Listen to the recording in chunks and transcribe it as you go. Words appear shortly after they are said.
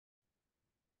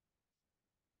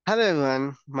Hello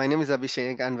everyone, my name is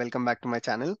Abhishek and welcome back to my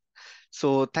channel.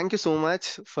 So thank you so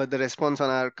much for the response on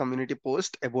our community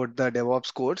post about the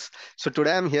DevOps course. So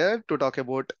today I'm here to talk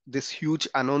about this huge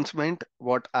announcement.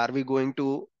 What are we going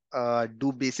to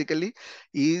do basically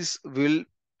is we'll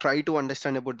try to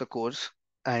understand about the course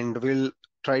and we'll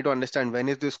try to understand when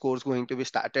is this course going to be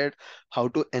started, how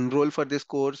to enroll for this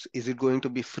course, is it going to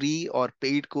be free or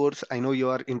paid course? I know you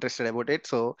are interested about it.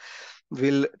 So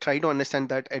we'll try to understand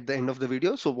that at the end of the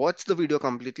video. So watch the video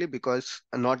completely because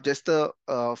not just the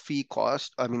fee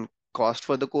cost, cost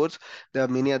for the course, there are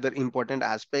many other important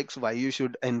aspects why you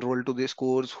should enroll to this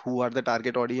course, who are the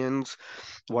target audience,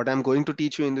 what I'm going to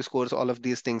teach you in this course. All of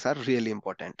these things are really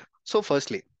important. So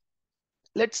firstly,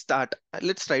 let's start.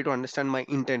 Let's try to understand my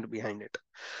intent behind it.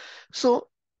 So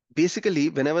basically,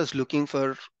 when I was looking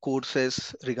for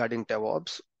courses regarding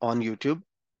DevOps on YouTube,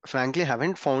 frankly, I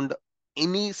haven't found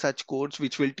any such course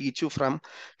which will teach you from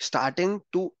starting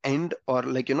to end, or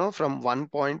from one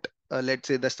point, let's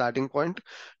say the starting point,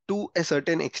 to a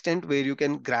certain extent where you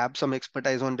can grab some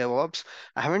expertise on DevOps.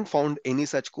 I haven't found any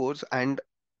such course. And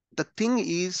the thing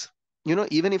is,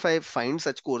 even if I find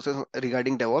such courses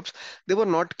regarding DevOps, they were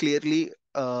not clearly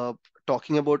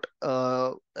talking about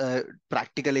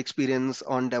practical experience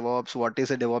on DevOps. What is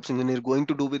a DevOps engineer going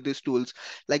to do with these tools?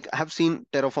 Like I have seen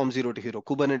Terraform zero to hero,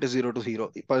 Kubernetes zero to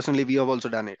hero. Personally, we have also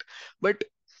done it. But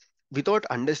without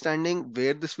understanding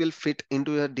where this will fit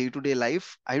into your day-to-day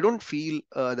life, I don't feel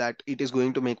that it is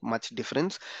going to make much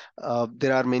difference.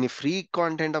 There are many free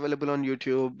content available on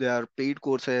YouTube. There are paid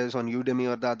courses on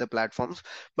Udemy or the other platforms.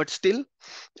 But still,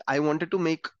 I wanted to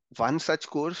make one such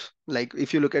course. Like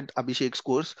if you look at Abhishek's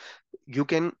course, you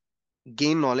can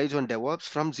gain knowledge on DevOps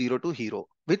from zero to hero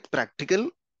with practical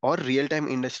or real-time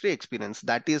industry experience.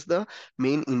 That is the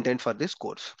main intent for this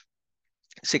course.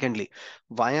 Secondly,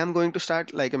 why I'm going to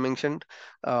start, like I mentioned,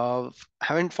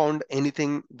 haven't found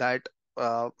anything that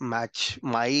match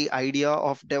my idea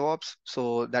of DevOps.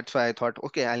 So that's why I thought,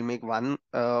 okay, I'll make one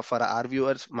for our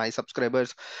viewers, my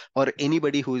subscribers, or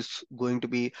anybody who is going to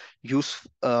be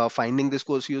finding this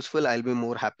course useful. I'll be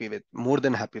more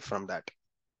than happy from that.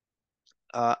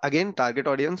 Again, target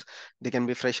audience, they can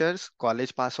be freshers,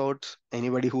 college pass outs,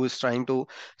 anybody who is trying to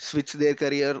switch their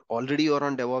career. Already you're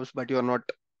on DevOps, but you're not.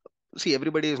 See,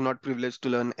 everybody is not privileged to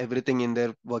learn everything in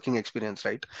their working experience,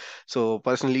 right? So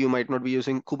personally, you might not be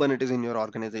using Kubernetes in your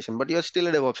organization, but you're still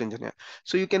a DevOps engineer.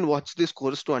 So you can watch this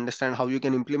course to understand how you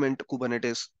can implement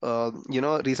Kubernetes.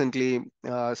 Recently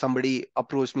somebody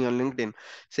approached me on LinkedIn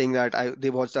saying that they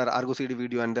watched our Argo CD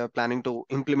video and they're planning to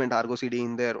implement Argo CD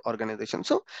in their organization.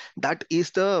 So that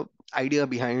is the idea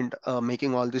behind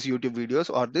making all these YouTube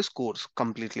videos or this course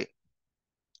completely.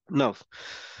 Now,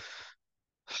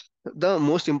 the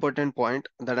most important point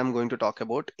that I'm going to talk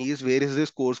about is where is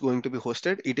this course going to be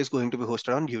hosted? It is going to be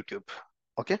hosted on YouTube.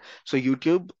 Okay, so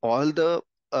YouTube, all the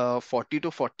 40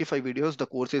 to 45 videos, the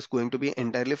course is going to be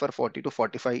entirely for 40 to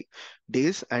 45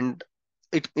 days, and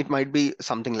it might be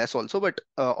something less also, but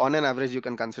on an average, you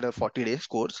can consider 40 days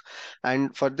course.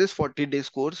 And for this 40 days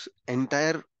course,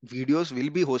 entire videos will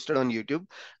be hosted on YouTube.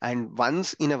 And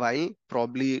once in a while,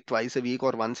 probably twice a week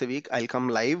or once a week, I'll come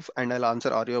live and I'll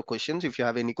answer all your questions. If you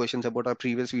have any questions about our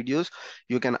previous videos,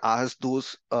 you can ask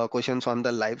those questions on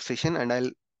the live session, and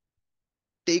I'll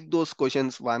take those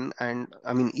questions one and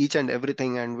each and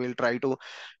everything, and we'll try to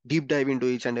deep dive into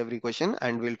each and every question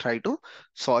and we'll try to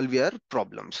solve your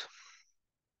problems.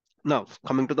 Now,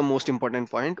 coming to the most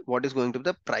important point, what is going to be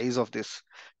the price of this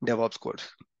DevOps course?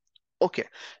 Okay,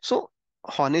 so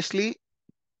honestly,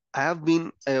 I have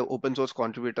been an open source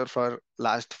contributor for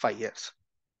last 5 years.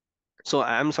 So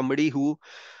I am somebody who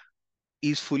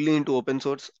is fully into open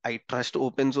source. I trust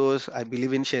open source. I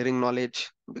believe in sharing knowledge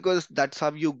because that's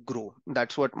how you grow.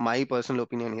 That's what my personal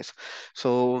opinion is.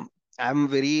 So I'm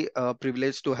very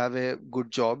privileged to have a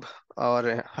good job or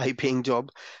a high paying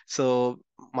job. So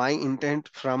my intent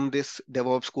from this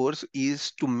DevOps course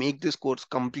is to make this course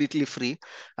completely free.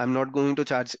 I'm not going to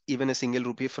charge even a single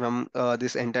rupee from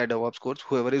this entire DevOps course.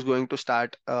 Whoever is going to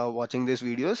start watching these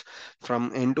videos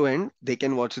from end to end, they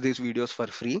can watch these videos for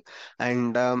free.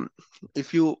 And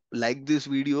if you like these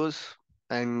videos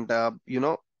and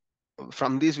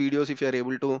from these videos, if you are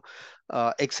able to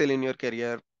excel in your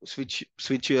career, switch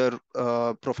your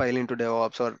profile into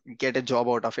DevOps or get a job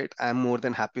out of it, I'm more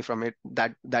than happy from it.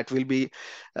 That will be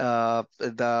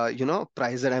the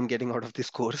prize that I'm getting out of this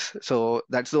course. So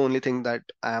that's the only thing that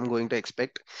I am going to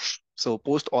expect. So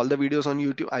post all the videos on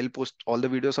YouTube. I'll post all the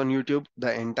videos on YouTube,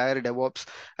 the entire DevOps.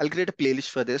 I'll create a playlist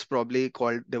for this, probably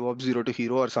called DevOps Zero to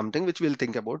Hero or something, which we'll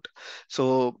think about.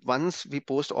 So once we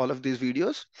post all of these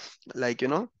videos, like,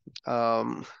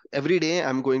 every day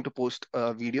I'm going to post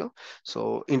a video.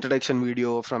 So introduction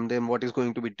video from them, what is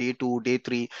going to be day two, day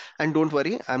three. And don't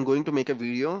worry, I'm going to make a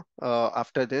video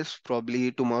after this,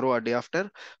 probably tomorrow or day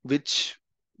after, which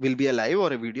will be a live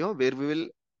or a video where we will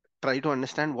try to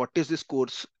understand what is this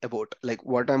course about, like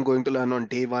what I'm going to learn on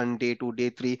day one, day two, day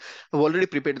three. I've already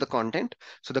prepared the content,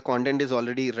 so the content is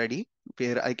already ready,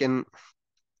 where I can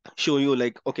show you,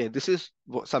 like, okay, this is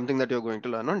something that you're going to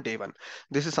learn on day one,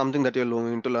 this is something that you're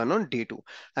going to learn on day two.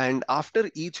 And after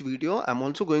each video, I'm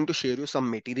also going to share you some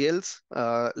materials,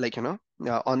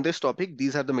 on this topic.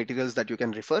 These are the materials that you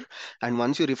can refer, and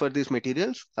once you refer these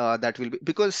materials, that will be,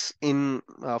 because in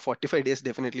 45 days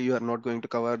definitely you are not going to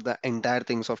cover the entire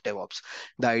things of DevOps.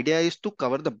 The idea is to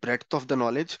cover the breadth of the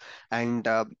knowledge. And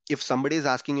if somebody is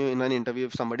asking you in an interview,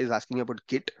 if somebody is asking you about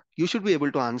Git, you should be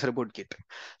able to answer about Git.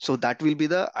 So that will be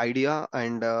the idea.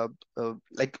 And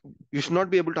like, you should not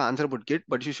be able to answer about Git,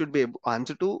 but you should be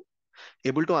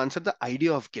able to answer the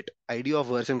idea of Git, idea of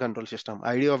version control system,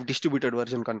 idea of distributed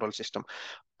version control system.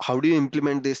 How do you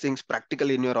implement these things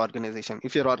practically in your organization?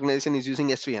 If your organization is using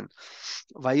SVN,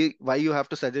 why you have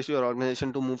to suggest your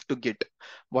organization to move to Git?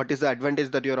 What is the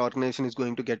advantage that your organization is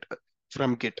going to get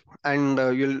from Git? And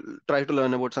you'll try to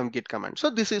learn about some Git command. So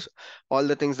this is all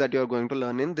the things that you're going to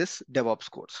learn in this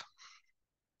DevOps course.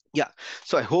 Yeah,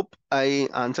 so I hope I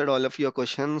answered all of your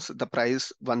questions. The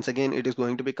price, once again, it is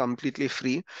going to be completely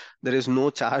free. There is no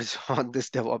charge on this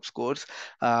DevOps course.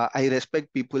 I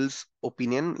respect people's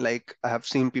opinion. Like, I have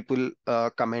seen people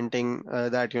commenting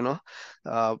that,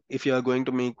 if you are going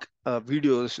to make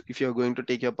videos, if you're going to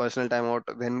take your personal time out,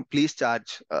 then please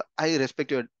charge. I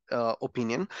respect your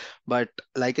opinion, but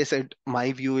like I said,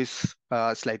 my view is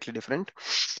slightly different.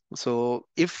 So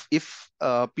if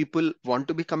people want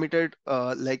to be committed,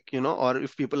 or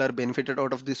if people are benefited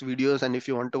out of these videos, and if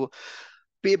you want to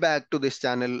pay back to this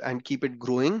channel and keep it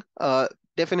growing,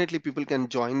 definitely people can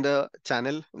join the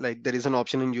channel. Like, there is an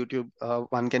option in YouTube,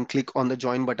 one can click on the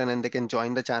join button and they can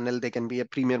join the channel, they can be a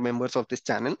premier members of this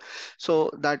channel. So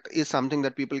that is something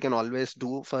that people can always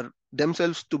do for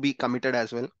themselves to be committed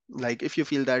as well. Like, if you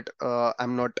feel that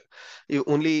I'm not, you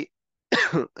only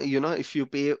if you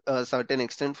pay a certain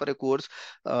extent for a course,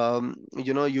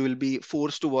 you will be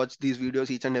forced to watch these videos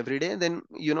each and every day. Then,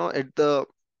 at the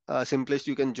simplest,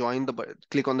 you can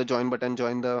click on the join button,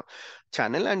 join the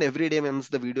channel, and every day once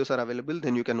the videos are available,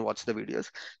 then you can watch the videos.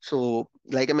 So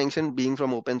like I mentioned, being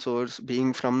from open source,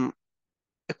 being from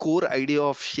a core idea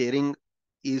of sharing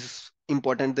is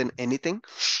important than anything.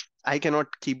 I cannot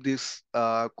keep this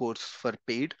course for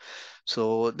paid.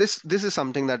 So this is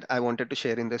something that I wanted to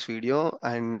share in this video.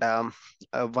 And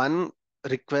one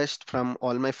request from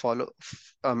all my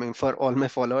I mean, for all my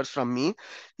followers from me,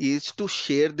 is to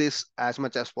share this as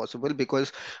much as possible,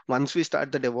 because once we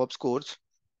start the DevOps course,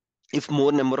 if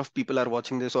more number of people are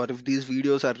watching this, or if these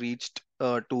videos are reached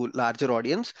to larger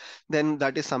audience, then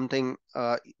that is something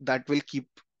that will keep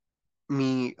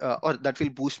me, or that will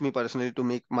boost me personally to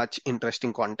make much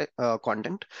interesting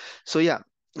content. So yeah,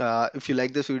 if you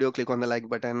like this video, click on the like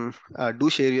button. Do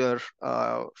share your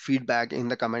feedback in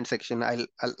the comment section. I'll,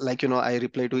 like, I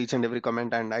reply to each and every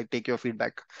comment, and I take your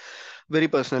feedback very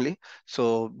personally.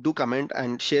 So do comment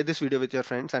and share this video with your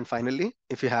friends. And finally,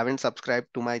 if you haven't subscribed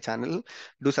to my channel,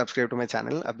 do subscribe to my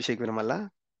channel, Abhishek.Veeramalla.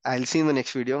 I'll see you in the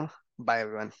next video. Bye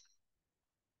everyone.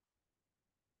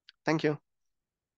 Thank you.